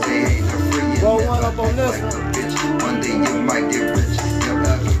right. Stay ain't no free and Roll never one up on act this like one. a bitch. One day you might get rich. Your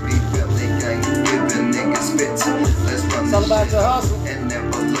R.I.P. Bentley gang, giving niggas fits. Let's run It's all this about shit your up hustle. and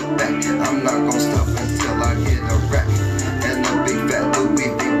never look back. I'm not gonna stop until I get a rack and a big fat Louis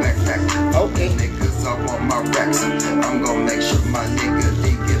V backpack. Okay. Niggas, I want my racks. I'm gonna make sure my nigga D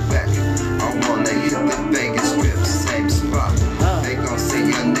get back. I wanna hit the Vegas strip, same spot. They gon' say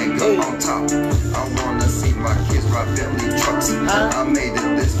a nigga on top. I wanna see my kids ride Bentley trucks. I made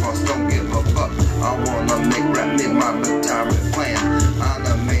it this far, don't give a fuck. I wanna make rap me my retirement plan. I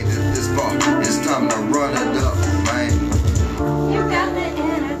done made it this far, it's time to run it up, man. You got the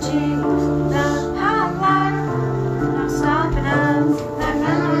energy, the highlight, no stopping us.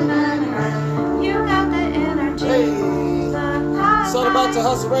 You got the energy, Hey. the highlight. It's all about the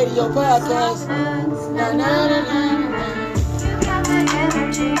Hustle Radio podcast. You got the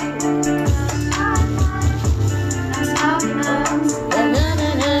energy, the highlight, no stopping us.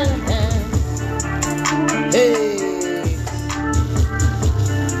 Hey.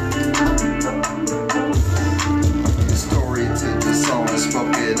 The story to the song,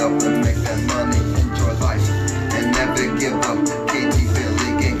 smoke it up and make that money, enjoy life, and never give up. KT Billy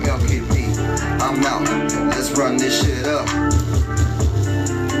Gang LKP, I'm out, let's run this shit up.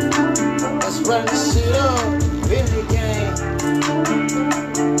 Let's run this shit up. Bentley gang.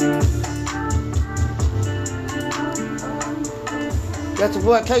 Got your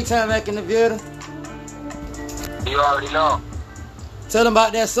boy KTOWN back in the building. You already know. Tell them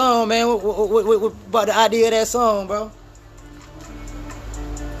about that song, man. What about the idea of that song, bro?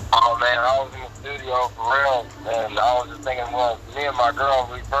 Oh man, I was in the studio for real, and I was just thinking, well, me and my girl,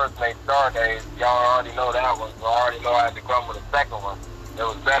 we first made Star Days. Y'all already know that one, so I already know I had to come with a second one. It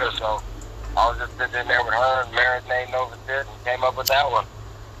was better, so I was just sitting in there with her and marinating over shit and came up with that one.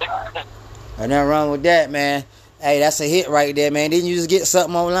 Ain't nothing wrong with that, man. Hey, that's a hit right there, man. Didn't you just get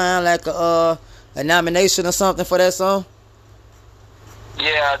something online, like a nomination or something for that song?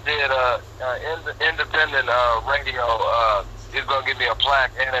 Yeah, I did. Independent radio is going to give me a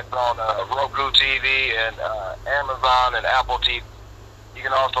plaque, and it's on Roku TV and Amazon and Apple TV. You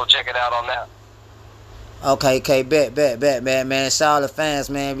can also check it out on that. Okay, bet, man. Shout out to fans,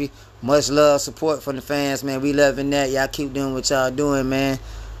 man. We much love, support from the fans, man. We loving that. Y'all keep doing what y'all doing, man.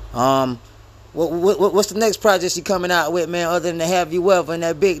 What's the next project you coming out with, man, other than the Have You Ever and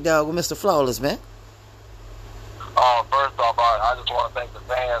that Big Dog with Mr. Flawless, man? First off, I just want to thank the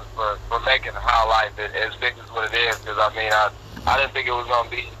fans for making High Life as big as what it is, because, I mean, I didn't think it was going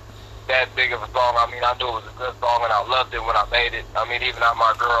to be that big of a song. I mean, I knew it was a good song, and I loved it when I made it. I mean, even though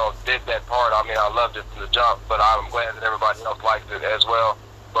my girl did that part, I mean, I loved it from the jump, but I'm glad that everybody else likes it as well.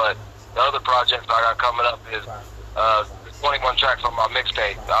 But the other projects I got coming up is 21 tracks on my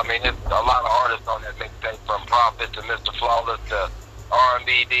mixtape. I mean, it's a lot of artists on that mixtape, from Prophet to Mr. Flawless to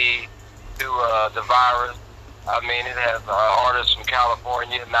R&B to The Virus. I mean, it has artists from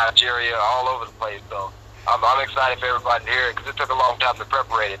California, Nigeria, all over the place. So I'm excited for everybody to hear it, because it took a long time to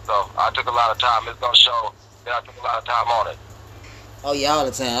prepare it. So I took a lot of time. It's going to show that I took a lot of time on it. Oh, yeah, all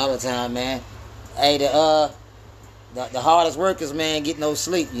the time, man. Hey, the hardest workers, man, get no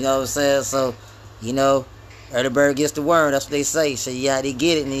sleep, you know what I'm saying? So, you know, early bird gets the worm, that's what they say. So you gotta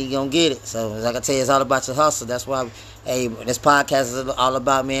get it, and you gonna get it. So, like I tell you, it's all about your hustle. That's why, hey, this podcast is all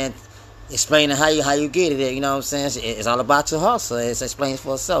about, man, explaining how you get it, you know what I'm saying? It's all about your hustle. It explains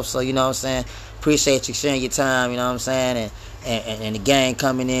for itself. So, you know what I'm saying? Appreciate you sharing your time, you know what I'm saying? And the gang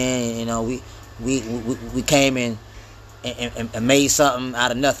coming in, you know, we came in and made something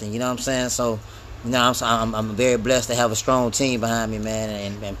out of nothing, you know what I'm saying? So, you know, I'm very blessed to have a strong team behind me,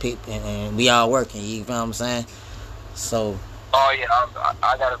 man, and people, and we all working, you know what I'm saying? So. Oh, yeah,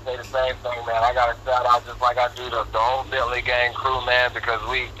 I got to say the same thing, man. I got to shout out just like I do the whole Bentley gang crew, man, because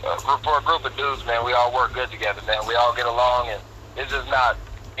we, for a group of dudes, man, we all work good together, man. We all get along, and it's just not,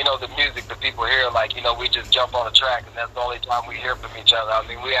 you know, the music that people hear, like, you know, we just jump on a track, and that's the only time we hear from each other. I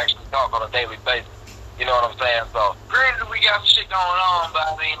mean, we actually talk on a daily basis, you know what I'm saying? So, granted, we got some shit going on, but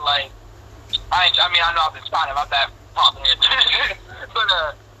I mean, like, I know I've been spotting about that popping in, but,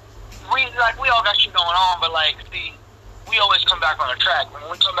 we all got shit going on, but, like, see, we always come back on the track. When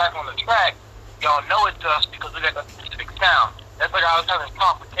we come back on the track, y'all know it's us because we got a specific sound. That's like I was having a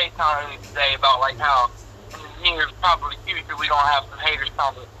talk with KTOWN today about, like, how in the near probably future we gonna have some haters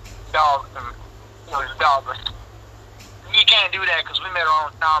calling dogs and, you know, dogs. You can't do that because we made our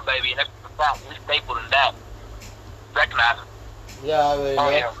own sound, baby, and that's what the fact, we stapled in that. Recognize it. Yeah, I already know. Oh,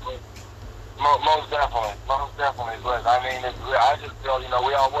 yeah. Most definitely. Most definitely. But, I mean, I just feel, you know,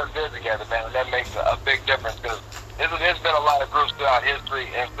 we all work good together, man, and that makes a big difference because there's been a lot of groups throughout history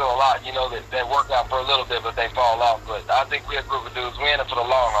and still a lot, you know, that work out for a little bit, but they fall off. But I think we're a group of dudes. We're in it for the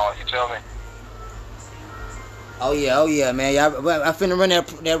long haul, you feel me? Oh yeah, man. Y'all, I finna run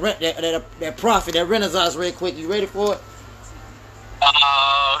that profit, that Renaissance real quick. You ready for it?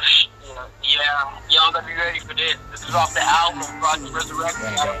 Yeah. Y'all gotta be ready for this. This is off the album, Project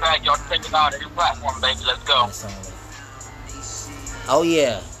Resurrection. Matter of fact, y'all check it out on every platform, baby. Let's go. Oh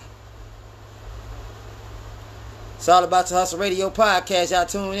yeah. It's all about the Hustle Radio podcast. Y'all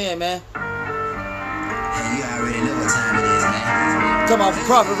tune in, man. Hey, you already know what time it is, man. Come on for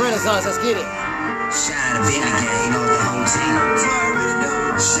Profit Renaissance. Let's get it. Shout out to Bentley gang, you know the whole team.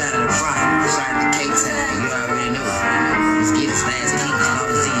 Shout out to Profit, shout out to KTOWN, you already know. Let's get it, Stats King, all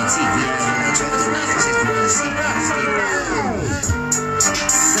the TNT. We already like truckers around the check for the seat.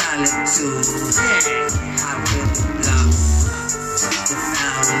 Solitude, hop in the block. The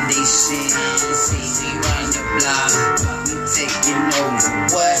foundation, see we run the block. We taking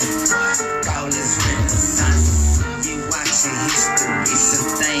over what? Call this Renaissance. You watching history, some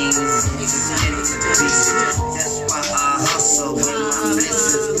things niggas meant to be. That's why I hustle when my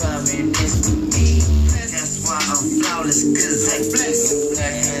blessings coming into me. That's why I'm flawless, cause I give you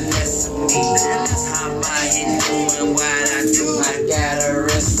nothing less of me. How I doing what I do, I got a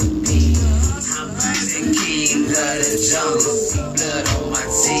recipe. I'm the king of the jungle, see blood on my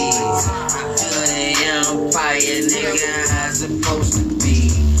teeth. I built an empire, nigga, how it's supposed to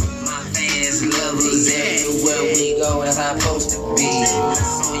be. My fans, lovers, everywhere we go, that's how it's supposed to be.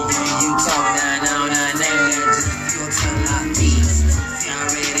 You talk down on our name, just feel till I eat. You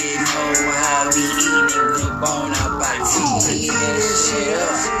already know how we eat, nigga, bone up our teeth. Eat this shit up.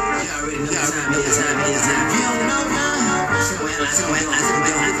 You already know what time it is now. You don't know now. When I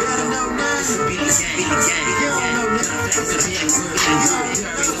know now. It's a Billy gang. You don't know now. It's a Billy gang. You already know what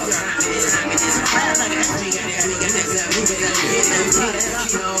time it is.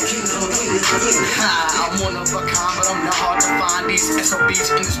 I'm one of a kind, but I'm not hard to find. These SOBs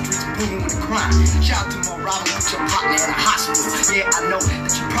in the streets booming with a crime. Shout out to my rival, put your partner in a hospital. Yeah, I know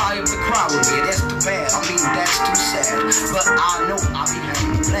that you probably would cry with me. That's too bad. I mean, that's too sad. But I know I'll be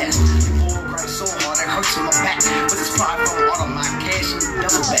having a blast. Before I so hard, it hurts in my back. But it's probably from all of my cash and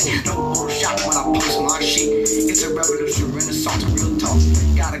double back. No more shot when I post my shit. It's a revolution, Renaissance, real talk.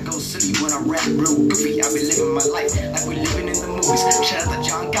 Gotta go silly when I rap real goofy. I be living my life like we living in the movies. Shout out to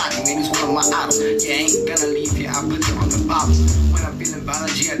John Gotti, man, he's one of my idols. Yeah, I ain't gonna leave here, I put you on the Bible. When I'm feeling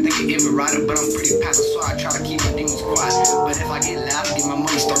biology, I think it every rider, but I'm pretty passive, so I try to keep my demons quiet. But if I get loud, get my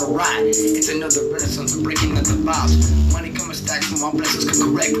money, start a ride. It's another Renaissance, breaking up the vibes. Money coming stacks, so my blessings can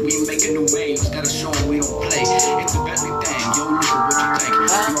correct. We ain't making new waves, gotta show them we don't play. It's the Bentley thing, yo, look at what you think.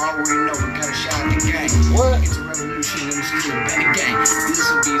 You already know, we gotta shout out the gang. It's a revolution in the street, Bentley gang. These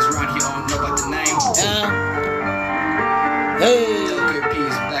SOBs around here all know about the name. Hey. LKP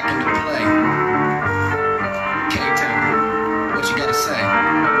is back into play. KTOWN, what you gotta say?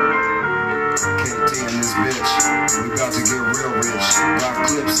 KT in this bitch. We about to get real rich. Rock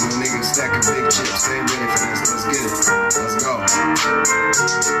clips and a nigga stacking big chips. Stay ready for this. Let's get it. Let's go.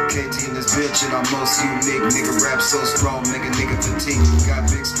 KT in this bitch and I'm most unique. Nigga rap so strong, make a nigga fatigue. Got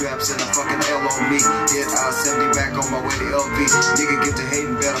big straps and a fucking L on me. Get I-70 back on my way to LV. Nigga get to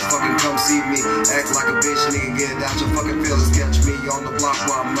hating, better fucking come see me. Act like a bitch, nigga, get out your fucking feelings. Catch me on the block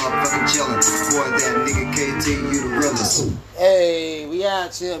while I'm motherfucking chillin'. Boy, that nigga KT, you the realest. Hey, we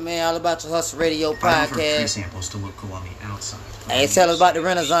out here, man. All about the Hustle Radio podcast. Samples to look cool on the outside. Hey, tell us about the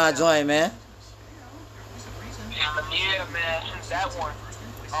Renaissance joint, man. Yeah, man, that one,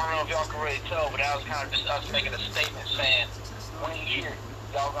 I don't know if y'all can really tell, but that was kind of just us making a statement saying, we here,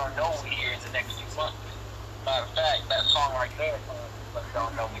 y'all gonna know we here in the next few months. Matter of fact, that song right there, let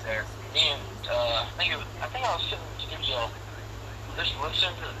y'all know we there. And, I think I was sitting in the studio, just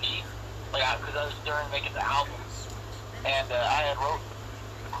listening to the beat, like, because I was during making the album, and I had wrote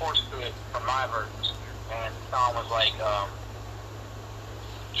the chorus to it for my versions, and the song was like,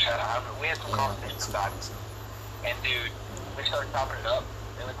 we had some conversations about it. And dude, we started chopping it up,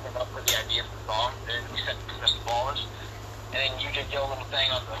 and we came up with the idea for the song, and we sent it to Mr. Wallace, and then you did your little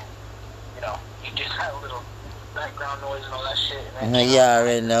thing on the, you know, you did that little background noise and all that shit. And then, y'all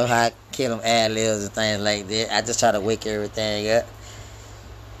already know how I kill them ad-libs and things like that. I just try to wake everything up.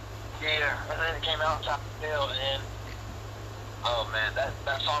 Yeah, and then it came out top of the hill, and oh man,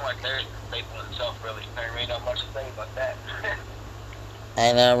 that song right there is a staple in itself, really. There ain't really not much to say about that.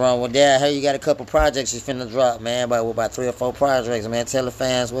 Ain't nothing wrong with that. Hey, you got a couple projects you finna drop, man. About 3 or 4 projects, man. Tell the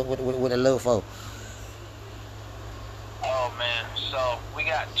fans what it look for. Oh man, so we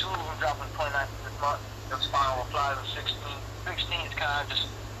got 2 of them dropping 29th of this month. That's Final Replies of 16. 16 is kind of just,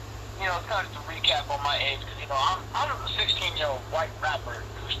 it's kind of just a recap on my age, because I'm a 16-year-old white rapper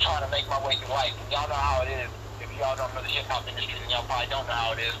who's trying to make my way through life. And y'all know how it is. If y'all don't know the hip hop industry, then y'all probably don't know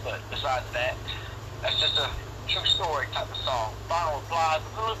how it is. But besides that, that's just a true story type of song. Final Replies,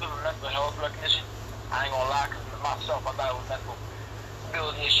 a little bit of mental health recognition. I ain't gonna lie, because myself, I battle with mental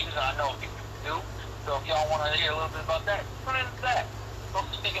ability issues, and I know people do. So if y'all want to hear a little bit about that, tune into that.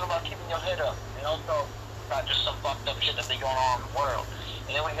 Also speaking about keeping your head up, and also not just some fucked up shit that be going on in the world.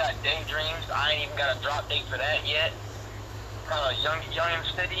 And then we got Daydreams. I ain't even got a drop date for that yet. Kind of young and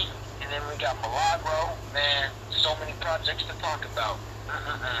steady. And then we got Milagro. Man, so many projects to talk about.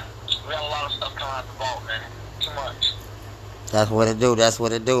 We got a lot of stuff coming out the vault, man. Too much. That's what it do. That's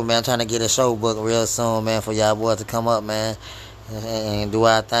what it do, man. I'm trying to get a show booked real soon, man, for y'all boys to come up, man, and do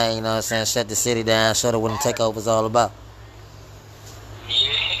our thing. You know what I'm saying? Shut the city down. Show them what the takeover's all about.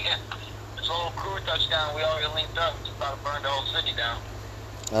 Yeah. This whole crew touchdown, we already linked up. Just about to burn the whole city down.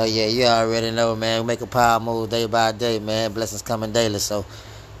 Oh yeah, you already know, man. We make a power move day by day, man. Blessings coming daily, so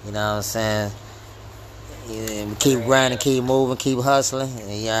you know what I'm saying. Yeah, we keep grinding, keep moving, keep hustling,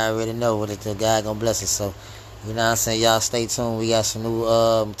 and you already know what the God gonna bless us. So you know what I'm saying. Y'all stay tuned. We got some new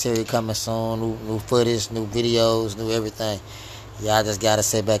material coming soon, new footage, new videos, new everything. Y'all just gotta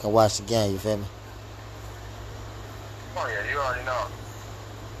sit back and watch the game. You feel me? Oh yeah, you already know.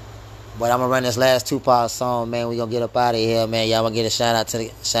 But I'm gonna run this last Tupac song, man. We gonna get up out of here, man. Y'all wanna get a shout out to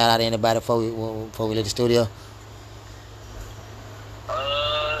anybody before we leave the studio? Shout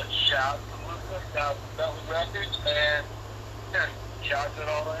out to Lucas, shout out to Bentley Records, and shout out to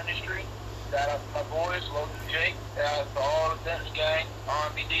all the industry. Shout out to my boys, Logan and Jake. Shout out to all the Bentley gang,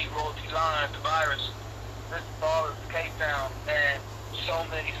 R&BD, Royalty Line, The Virus, Mr. Ballers, KTOWN, and so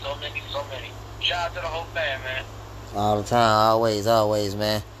many. Shout out to the whole fam, man. All the time, always,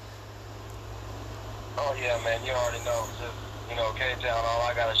 man. Oh yeah, man, you already know. Just, KTOWN, all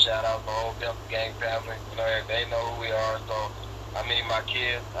I gotta shout out the whole Bentley gang family. They know who we are, so my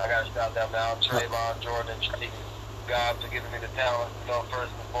kids, I gotta shout them out. Trayvon, Jordan, Trey, God for giving me the talent,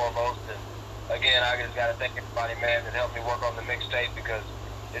 first and foremost. And again, I just gotta thank everybody, man, that helped me work on the mixtape, because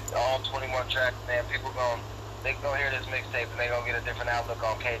it's all 21 tracks, man. People they gonna hear this mixtape and they gonna get a different outlook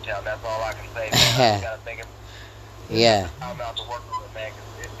on KTOWN. That's all I can say, man. I just gotta thank him. Yeah. I'm out to work with it, man,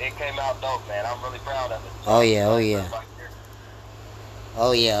 because it came out dope, man. I'm really proud of it. Oh yeah.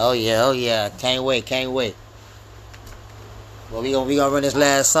 Can't wait. Well, we gonna run this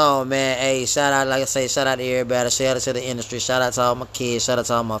last song, man. Hey, shout out, like I say, shout out to everybody. Shout out to the industry. Shout out to all my kids. Shout out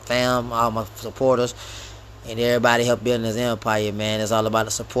to all my fam, all my supporters, and everybody help building this empire, man. It's all about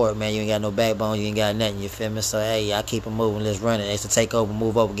the support, man. You ain't got no backbone. You ain't got nothing. You feel me? So hey, I keep it moving. Let's run it. It's to take over,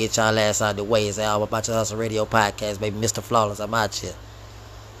 move over, get y'all ass out the way. It's all about your hustle radio podcast, baby. Mr. Flawless, I'm out here.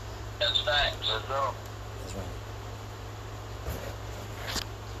 That's facts. Let's go.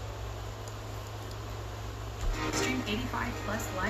 Stream 85 plus live.